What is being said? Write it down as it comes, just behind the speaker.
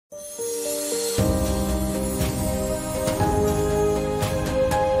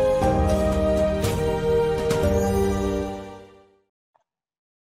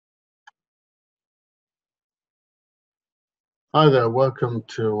Hi there, welcome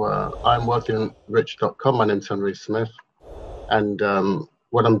to IamWealthyandRich.com. My name's Henry Smith, and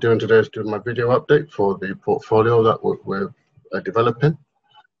what I'm doing today is doing my video update for the portfolio that we're developing.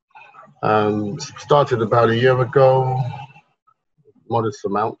 Started about a year ago, modest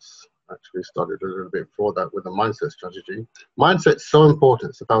amounts. Actually started a little bit before that with a mindset strategy. Mindset's so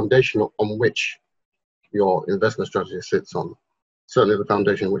important. It's the foundation on which your investment strategy sits on. Certainly the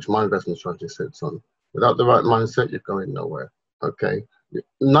foundation on which my investment strategy sits on. Without the right mindset, you're going nowhere. Okay,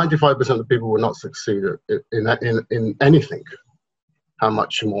 95% of people will not succeed in anything. How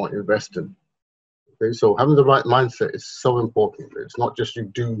much more investing? Okay, so having the right mindset is so important. It's not just you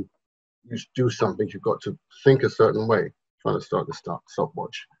do something. You've got to think a certain way. I'm trying to start the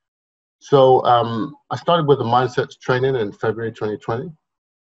stopwatch. So I started with the mindset training in February 2020. I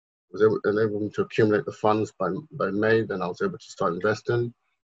was able to accumulate the funds by May. Then I was able to start investing,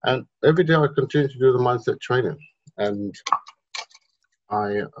 and every day I continue to do the mindset training. And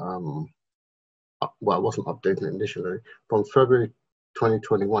I wasn't updating it initially. From February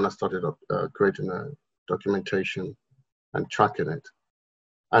 2021, I started creating a documentation and tracking it.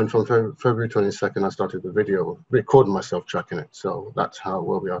 And from February 22nd, I started the video, recording myself tracking it. So that's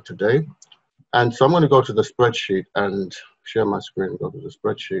where we are today. And so I'm going to go to the spreadsheet and share my screen, go to the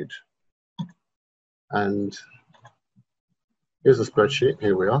spreadsheet. And here's the spreadsheet,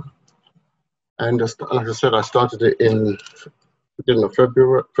 here we are. And just, like I said, I started it in beginning of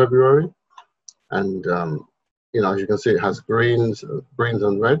February. And as you can see, it has greens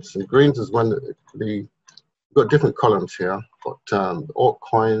and reds. And greens is when we've got different columns here. Got the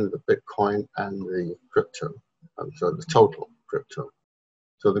altcoin, the Bitcoin, and the crypto. So the total crypto.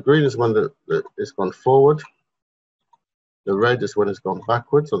 So the green is when it's gone forward. The red is when it's gone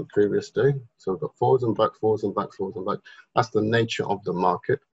backwards on the previous day. So we've got forwards and back, forwards and back, forwards and back. That's the nature of the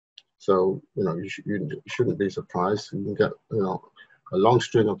market. So you shouldn't be surprised. You can get a long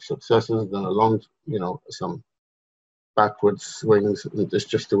string of successes, then a long some backwards swings. It's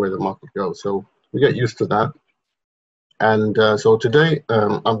just the way the market goes. So we get used to that. And so today,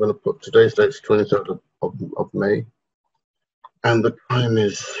 I'm going to put today's date, 23rd of May. And the time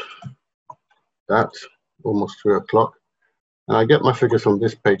is almost 3 o'clock. And I get my figures from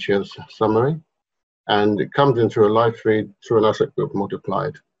this page here, summary. And it comes in through a live feed, through an asset group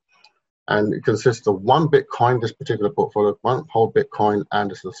multiplied. And it consists of one Bitcoin, this particular portfolio, one whole Bitcoin, and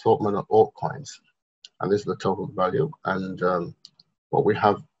this assortment of altcoins. And this is the total value. And what we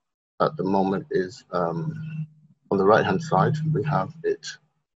have at the moment is on the right-hand side, we have it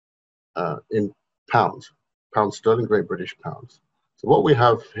in pound sterling, Great British pounds. So what we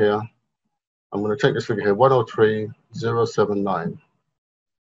have here, I'm going to take this figure here, 103,079.52.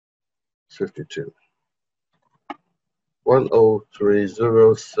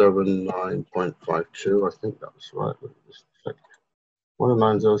 103,079.52. I think that was right. Let me just check.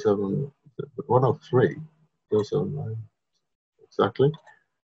 109,07, 103,079 exactly.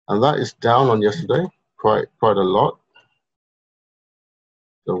 And that is down on yesterday quite a lot.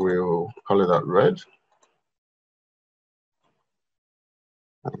 So we'll color that red.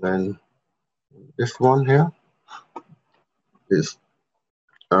 And then this one here is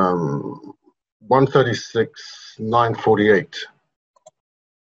 136,948.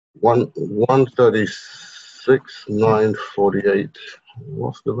 136,948.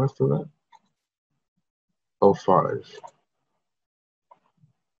 What's the rest of that?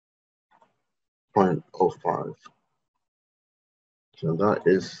 05.05. So that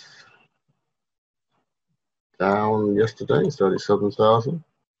is down yesterday, 37,000.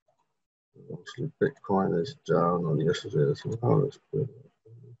 Obviously, Bitcoin is down on yesterday as well. It's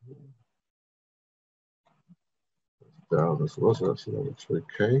down as well, so that's another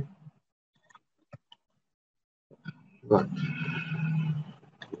 3K. Right.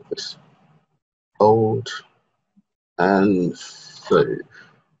 Let's hold and save.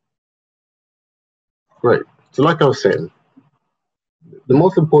 Great. So like I was saying, the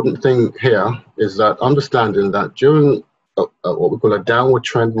most important thing here is that understanding that during what we call a downward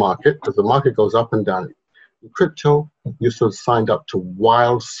trend market, as the market goes up and down, in crypto, you're sort of signed up to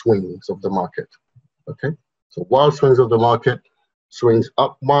wild swings of the market. Okay? So wild swings of the market, swings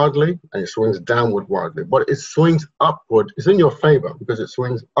up wildly and it swings downward wildly. But it swings upward, it's in your favor because it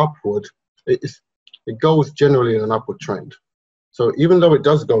swings upward. It goes generally in an upward trend. So even though it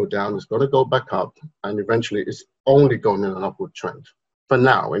does go down, it's going to go back up and eventually it's only going in an upward trend. For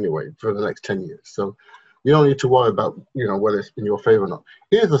now, anyway, for the next 10 years. So you don't need to worry about, whether it's in your favor or not.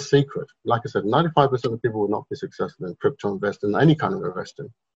 Here's the secret. Like I said, 95% of people will not be successful in crypto investing, any kind of investing.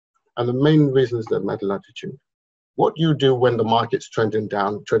 And the main reason is their mental attitude. What you do when the market's trending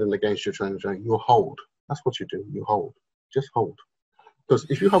down, trending against you, you hold. That's what you do, you hold. Just hold. Because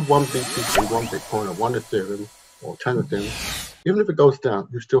if you have one BTC, one Bitcoin, or one Ethereum, or 10 Ethereum, even if it goes down,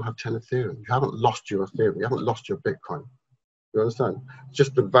 you still have 10 Ethereum. You haven't lost your Ethereum. You haven't lost your Bitcoin. You understand?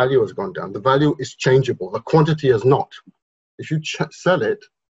 Just the value has gone down. The value is changeable. The quantity is not. If you sell it,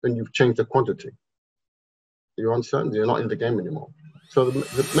 then you've changed the quantity. You understand? You're not in the game anymore. So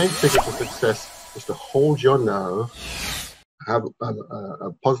the main ticket to success is to hold your nerve, have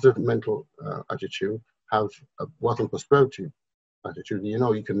a positive mental attitude, have a wealth and prosperity attitude. You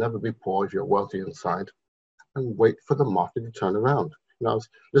know you can never be poor if you're wealthy inside, and wait for the market to turn around. You know, I was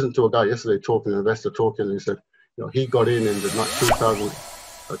listening to a guy yesterday talking, an investor talking, and he said, you know, he got in the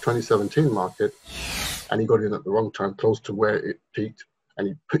 2017 market, and he got in at the wrong time, close to where it peaked, and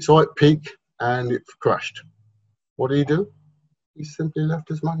he saw it peak and it crashed. What did he do? He simply left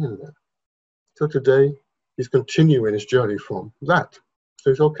his money in there. So today he's continuing his journey from that. So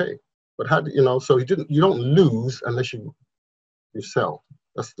he's okay. But how do you know? So you don't lose unless you sell.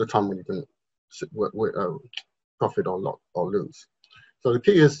 That's the time when you can profit or lose. So the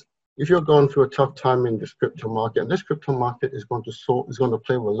key is, if you're going through a tough time in this crypto market, and this crypto market is going to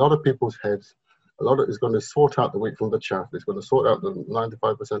play with a lot of people's heads. It's going to sort out the wheat from the chaff. It's going to sort out the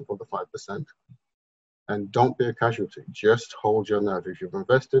 95% from the 5%. And don't be a casualty. Just hold your nerve. If you've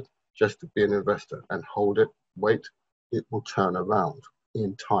invested, just be an investor and hold it. Wait. It will turn around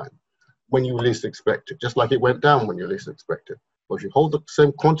in time when you least expect it. Just like it went down when you least expect it. But if you hold the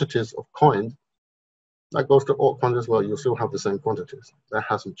same quantities of coin, that goes to altcoins as well. You'll still have the same quantities. That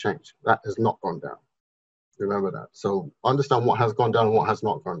hasn't changed. That has not gone down. Remember that. So understand what has gone down and what has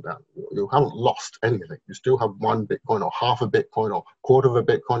not gone down. You haven't lost anything. You still have one Bitcoin or half a Bitcoin or quarter of a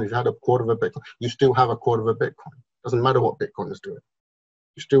Bitcoin. If you had a quarter of a Bitcoin, you still have a quarter of a Bitcoin. Doesn't matter what Bitcoin is doing.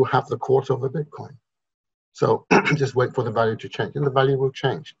 You still have the quarter of a Bitcoin. So just wait for the value to change, and the value will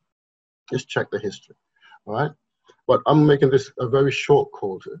change. Just check the history. All right. But I'm making this a very short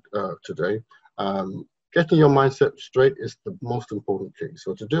call today. Getting your mindset straight is the most important key.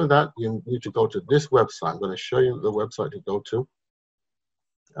 So to do that, you need to go to this website. I'm going to show you the website to go to.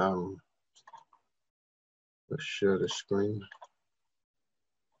 Let's share the screen.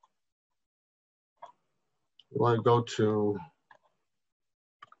 You want to go to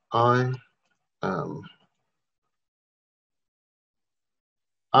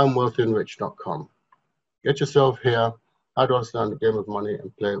IamWealthyandRich.com. Get yourself here. How to understand the game of money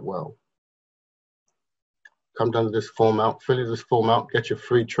and play it well. Come down to this form out, fill this form out, get your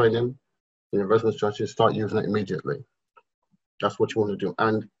free training in investment strategy, start using it immediately. That's what you want to do.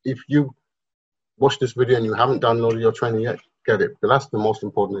 And if you watch this video and you haven't downloaded your training yet, get it. But that's the most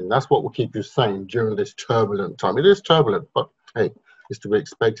important thing. That's what will keep you sane during this turbulent time. It is turbulent, but hey, it's to be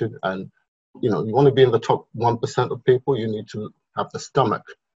expected. And you know, you want to be in the top 1% of people. You need to have the stomach,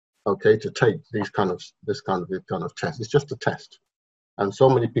 okay, to take this kind of test. It's just a test, and so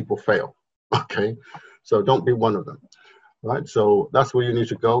many people fail. Okay, so don't be one of them. Right, so that's where you need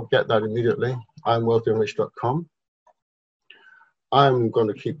to go. Get that immediately. IamWealthyandRich.com. I'm going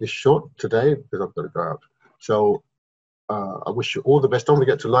to keep this short today because I've got to go out. So I wish you all the best. Don't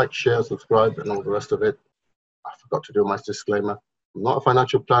forget to like, share, subscribe, and all the rest of it. I forgot to do my disclaimer. I'm not a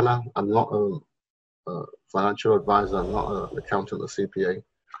financial planner. I'm not a financial advisor. I'm not an accountant or CPA.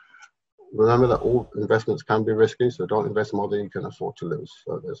 Remember that all investments can be risky, so don't invest more than you can afford to lose.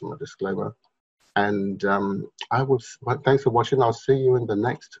 So there's my disclaimer. And thanks for watching. I'll see you in the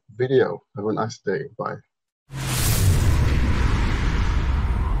next video. Have a nice day. Bye.